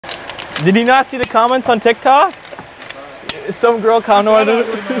Did he not see the comments on TikTok? Some girl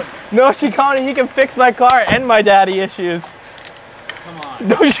commented. No, she commented he can fix my car and my daddy issues. Come on.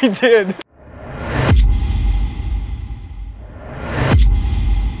 No, she did.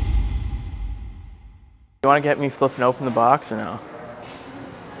 You want to get me flipping open the box or no?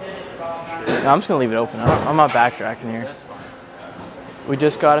 No, I'm just gonna leave it open. I'm not backtracking here. That's fine. We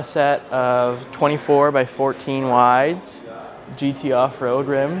just got a set of 24 by 14 wides GT Offroad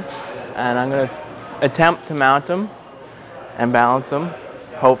rims, and I'm gonna attempt to mount them and balance them.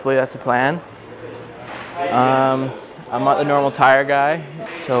 Hopefully that's the plan. I'm not the normal tire guy,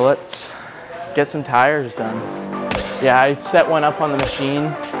 so let's get some tires done. Yeah, I set one up on the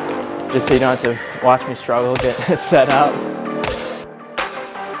machine just so you don't have to watch me struggle get it set up.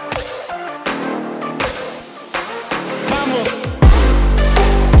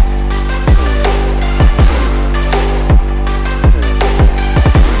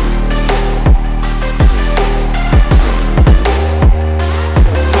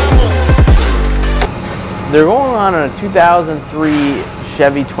 They're going on a 2003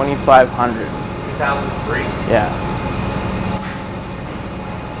 Chevy 2500. 2003? Yeah.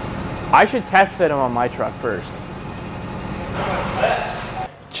 I should test fit them on my truck first.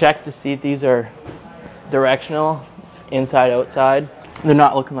 Check to see if these are directional, inside, outside. They're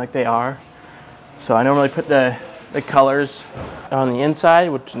not looking like they are. So I normally put the colors on the inside,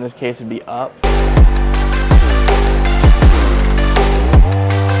 which in this case would be up.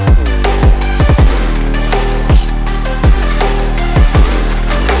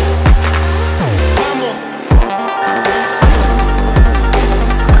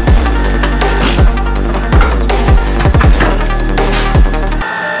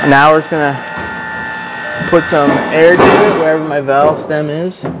 Now we're just gonna put some air to it wherever my valve stem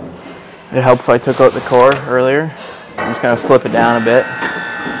is. It'd help if I took out the core earlier. I'm just gonna flip it down a bit.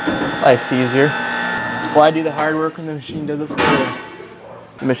 Life's easier. Why do the hard work when the machine does it for you?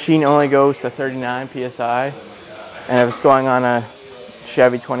 The machine only goes to 39 PSI, and if it's going on a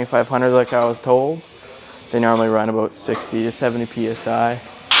Chevy 2500 like I was told, they normally run about 60 to 70 PSI.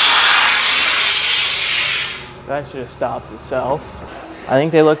 That should have stopped itself. I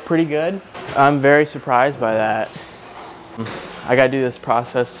think they look pretty good. I'm very surprised by that. I gotta do this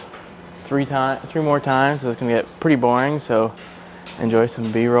process three more times, so it's gonna get pretty boring, so enjoy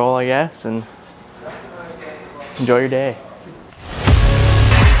some B-roll, I guess, and enjoy your day.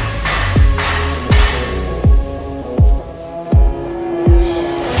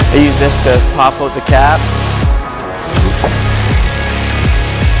 I use this to pop out the cap.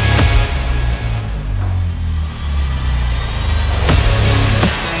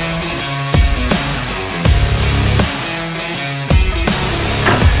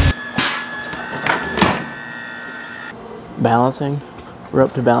 Balancing. We're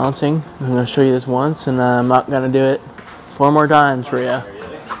up to balancing. I'm going to show you this once, and I'm not going to do it 4 more times for you.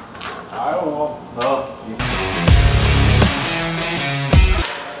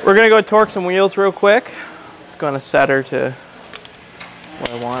 We're going to go torque some wheels real quick. Just going to set her to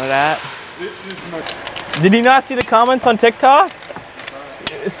where I want it at. Did he not see the comments on TikTok?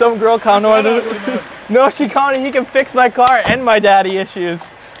 Some girl commented. No, she commented he can fix my car and my daddy issues.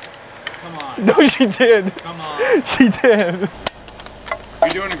 Come on. No, she did. Come on. She did. You're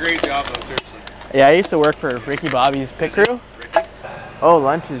doing a great job though, seriously. Yeah, I used to work for Ricky Bobby's pit crew. Ricky? Oh,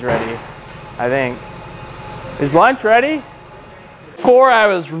 lunch is ready, I think. Is lunch ready? Before I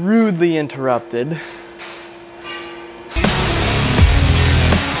was rudely interrupted.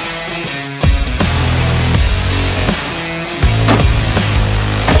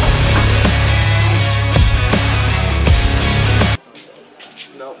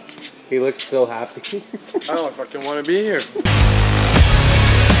 He looks so happy. I don't fucking want to be here.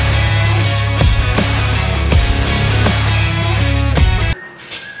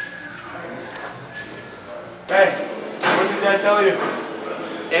 Hey, what did Dad tell you?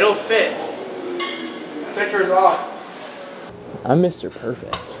 It'll fit. Stickers off. I'm Mr.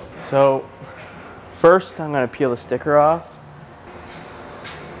 Perfect. So, first I'm going to peel the sticker off.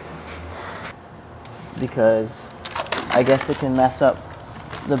 Because I guess it can mess up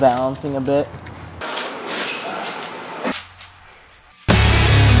the balancing a bit.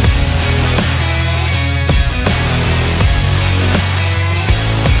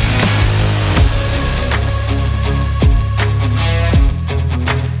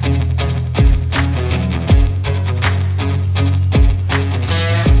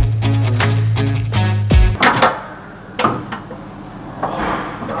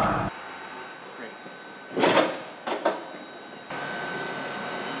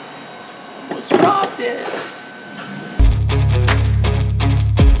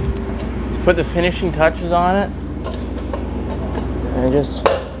 put the finishing touches on it, and just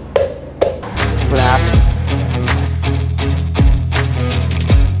what happened.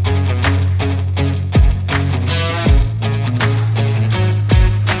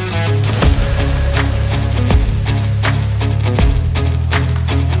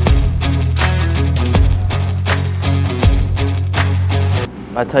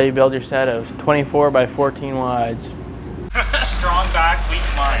 That's how you build your set of 24 by 14 wides. Strong back, weak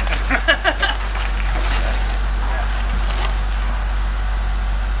mind.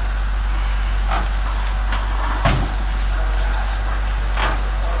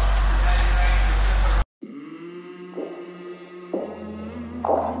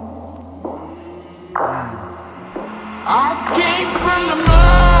 I came from the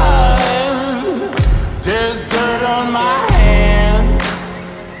mud. There's dirt on my hands.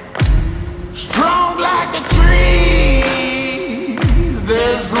 Strong like a tree.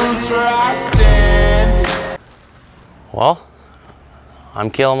 There's roots where I stand. Well, I'm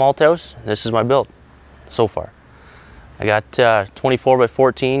Caleb Malthouse. This is my build so far. I got 24 by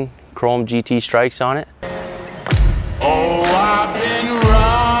 14 chrome GT strikes on it. Oh, I've been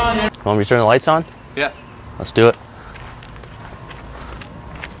running. Want me to turn the lights on? Yeah. Let's do it.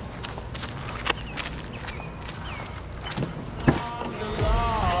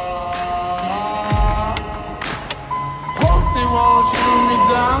 Hope they won't shoot me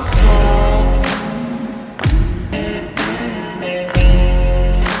down soon.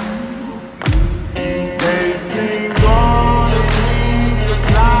 They sing on a sleepless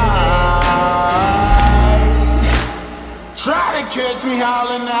night. Try to catch me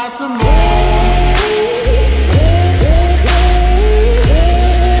howling at the moon.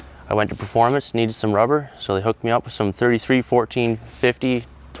 I went to Performance, needed some rubber, so they hooked me up with some 33, 14, 50,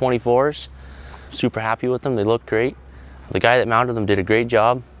 24s. Super happy with them, they look great. The guy that mounted them did a great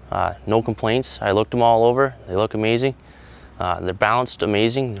job. No complaints. I looked them all over, they look amazing. They're balanced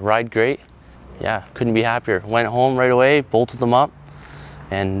amazing, they ride great. Yeah, couldn't be happier. Went home right away, bolted them up,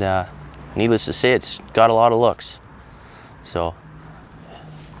 and needless to say, it's got a lot of looks. So,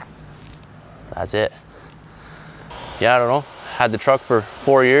 that's it. Yeah, I don't know. Had the truck for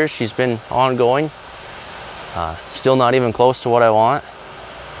 4 years. She's been ongoing. Still not even close to what I want.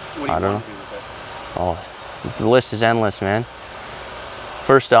 What do you I don't want know. to do with it? Oh, the list is endless, man.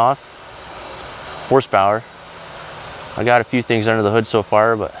 First off, horsepower. I got a few things under the hood so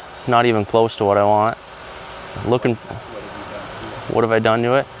far, but not even close to what I want. Looking, what have I done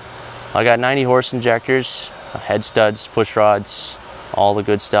to it? I got 90 horse injectors, head studs, push rods, all the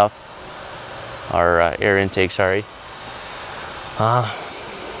good stuff. Or air intake, sorry.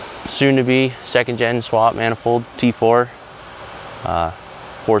 Soon to be second gen swap manifold T4,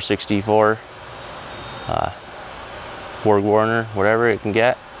 464, Borg Warner, whatever it can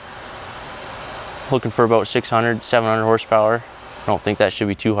get. Looking for about 600, 700 horsepower. I don't think that should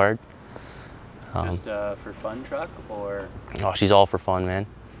be too hard. Just for fun truck, or? Oh, she's all for fun, man.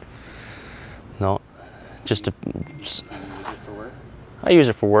 No, just to. Use it for work? I use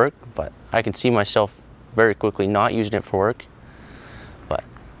it for work, but I can see myself very quickly not using it for work. But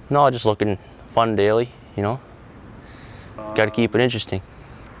no, just looking fun daily, you know. Got to keep it interesting.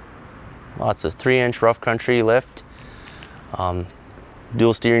 Lots of 3-inch rough country lift,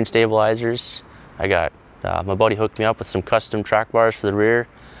 dual steering stabilizers. I got my buddy hooked me up with some custom track bars for the rear.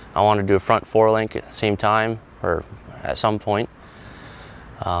 I want to do a front 4-link at the same time, or at some point.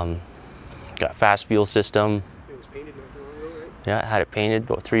 Got fast fuel system. It was painted not too long ago, right? Yeah, I had it painted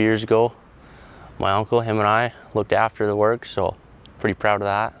about 3 years ago. My uncle, him and I looked after the work, so pretty proud of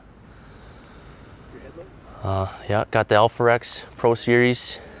that. Yeah, got the Alpha Rex Pro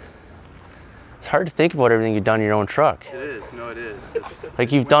Series. It's hard to think about everything you've done in your own truck. It is, no it is.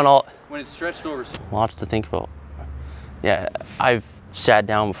 Like you've done all, When it's stretched over. lots to think about. Yeah, I've sat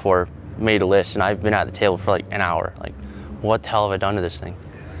down before, made a list, and I've been at the table for like an hour. Like, what the hell have I done to this thing?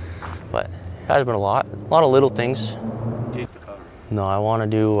 But it has been a lot of little things. No, I want to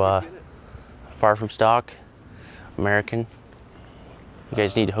do Far From Stock, American. You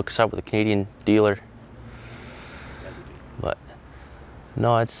guys need to hook us up with a Canadian dealer. But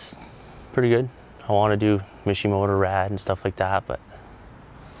no, it's pretty good. I want to do Mishimoto Rad and stuff like that, but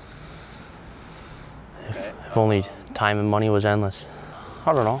if only time and money was endless.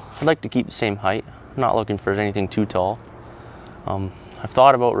 I don't know. I'd like to keep the same height. I'm not looking for anything too tall. I've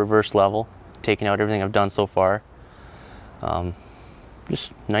thought about reverse level, taking out everything I've done so far.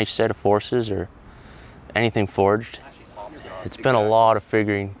 Just nice set of forces or anything forged. It's been a lot of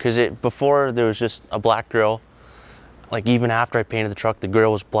figuring because before there was just a black grille. Like even after I painted the truck, the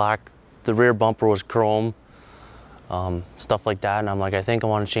grille was black, the rear bumper was chrome, stuff like that. And I'm like, I think I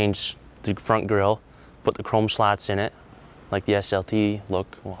want to change the front grille, put the chrome slats in it, like the SLT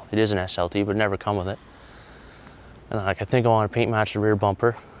look. Well, it is an SLT, but it never come with it. And like, I think I want to paint match the rear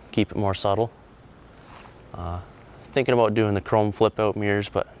bumper, keep it more subtle. Thinking about doing the chrome flip out mirrors,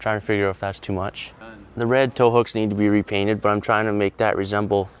 but trying to figure out if that's too much. The red tow hooks need to be repainted, but I'm trying to make that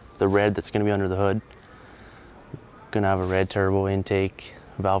resemble the red that's going to be under the hood. Gonna have a red turbo intake,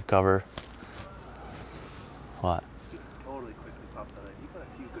 valve cover. What? Totally quickly pop that out. You got a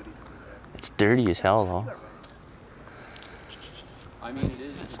few goodies under there. It's dirty as hell though. I mean,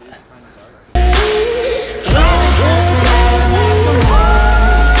 it is kind of dark.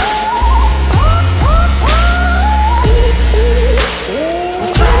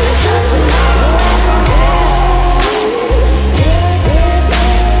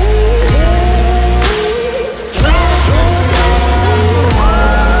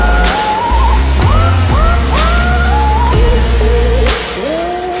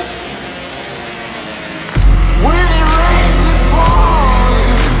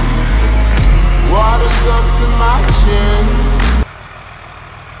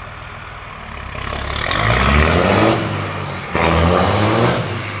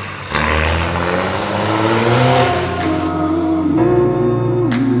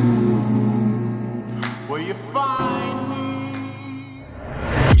 Will you find me?